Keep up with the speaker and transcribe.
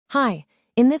Hi,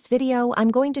 in this video, I'm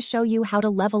going to show you how to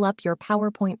level up your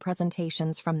PowerPoint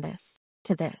presentations from this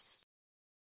to this.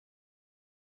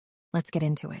 Let's get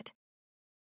into it.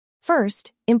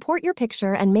 First, import your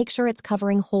picture and make sure it's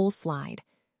covering whole slide.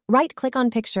 Right-click on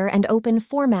Picture and open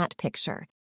Format Picture.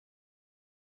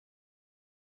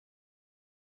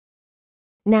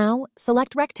 Now,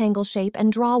 select rectangle shape and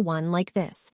draw one like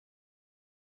this.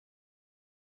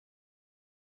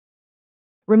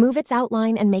 Remove its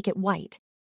outline and make it white.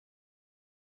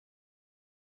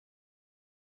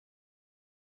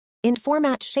 In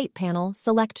Format Shape panel,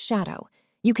 select Shadow.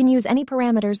 You can use any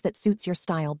parameters that suits your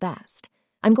style best.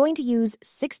 I'm going to use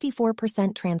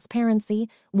 64% transparency,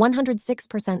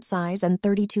 106% size, and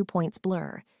 32 points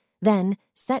blur. Then,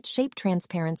 set shape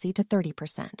transparency to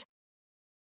 30%.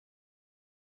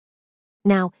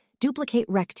 Now, duplicate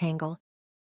rectangle.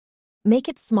 Make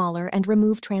it smaller and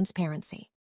remove transparency.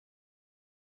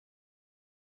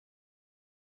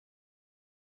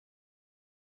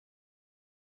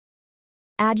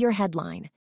 Add your headline.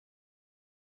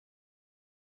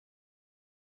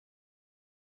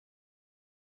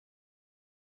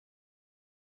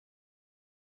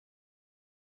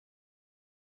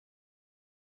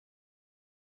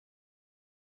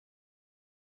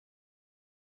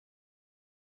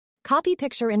 Copy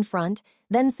picture in front,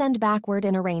 then send backward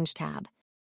in Arrange tab.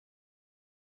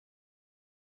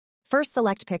 First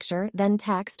select picture, then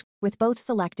text, with both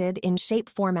selected in Shape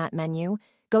Format menu,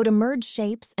 go to Merge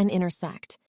Shapes and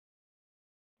Intersect.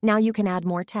 Now you can add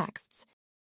more texts.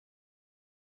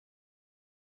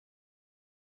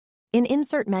 In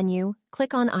Insert menu,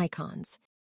 click on Icons.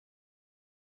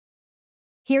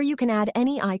 Here you can add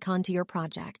any icon to your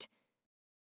project.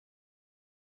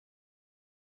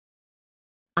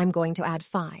 I'm going to add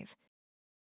 5.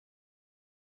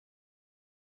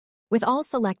 With all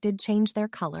selected, change their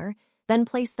color, then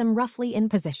place them roughly in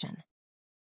position.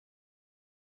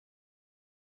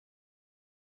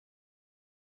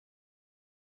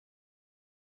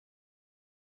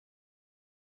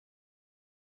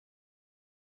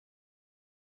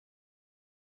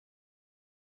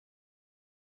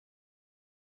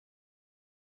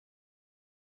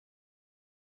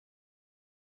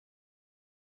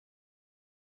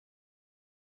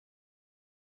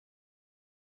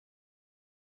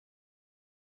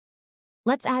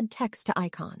 Let's add text to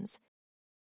icons.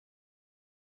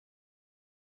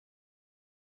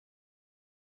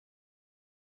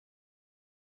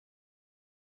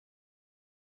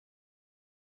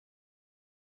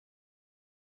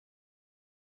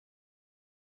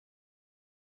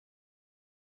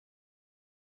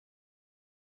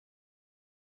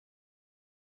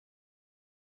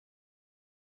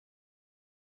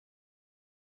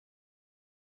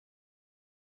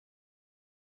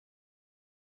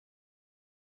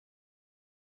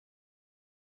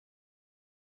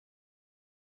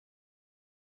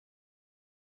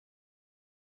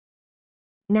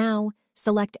 Now,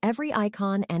 select every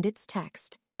icon and its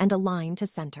text and align to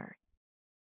center.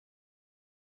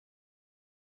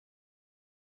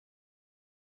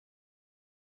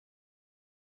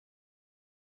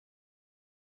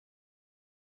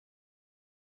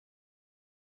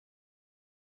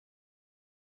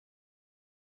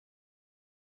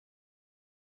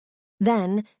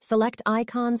 Then, select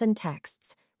icons and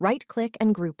texts, right-click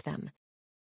and group them.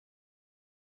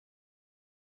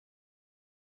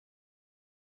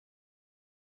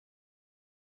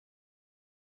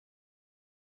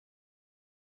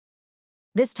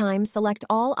 This time, select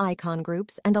all icon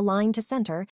groups and align to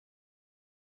center.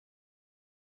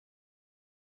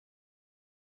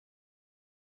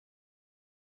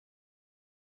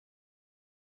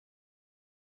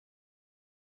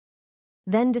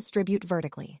 Then distribute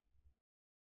vertically.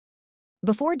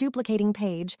 Before duplicating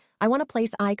page, I want to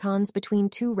place icons between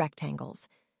 2 rectangles.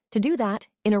 To do that,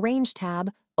 in Arrange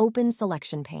tab, open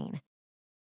Selection pane.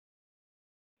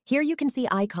 Here you can see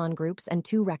icon groups and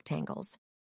 2 rectangles.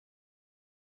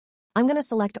 I'm going to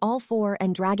select all 4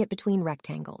 and drag it between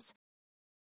rectangles.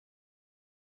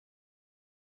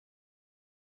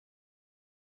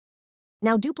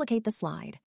 Now duplicate the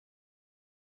slide.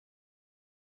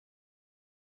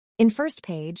 In first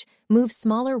page, move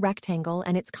smaller rectangle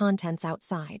and its contents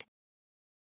outside.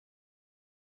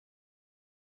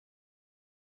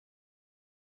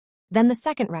 Then the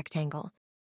second rectangle.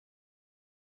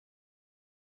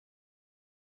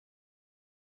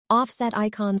 Offset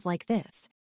icons like this.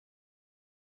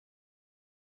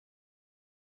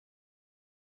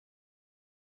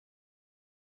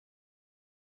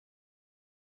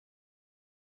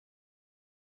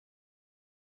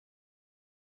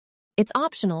 It's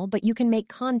optional, but you can make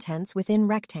contents within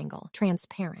rectangle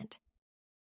transparent.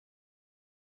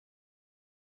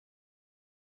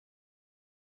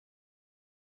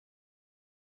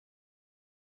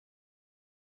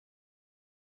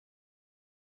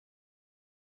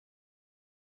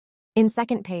 In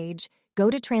second page, go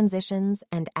to Transitions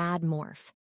and add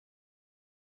Morph.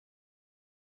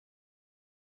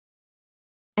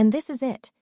 And this is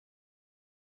it.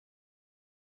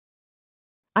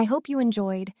 I hope you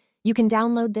enjoyed. You can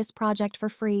download this project for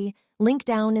free, link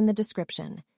down in the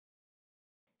description.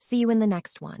 See you in the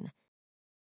next one.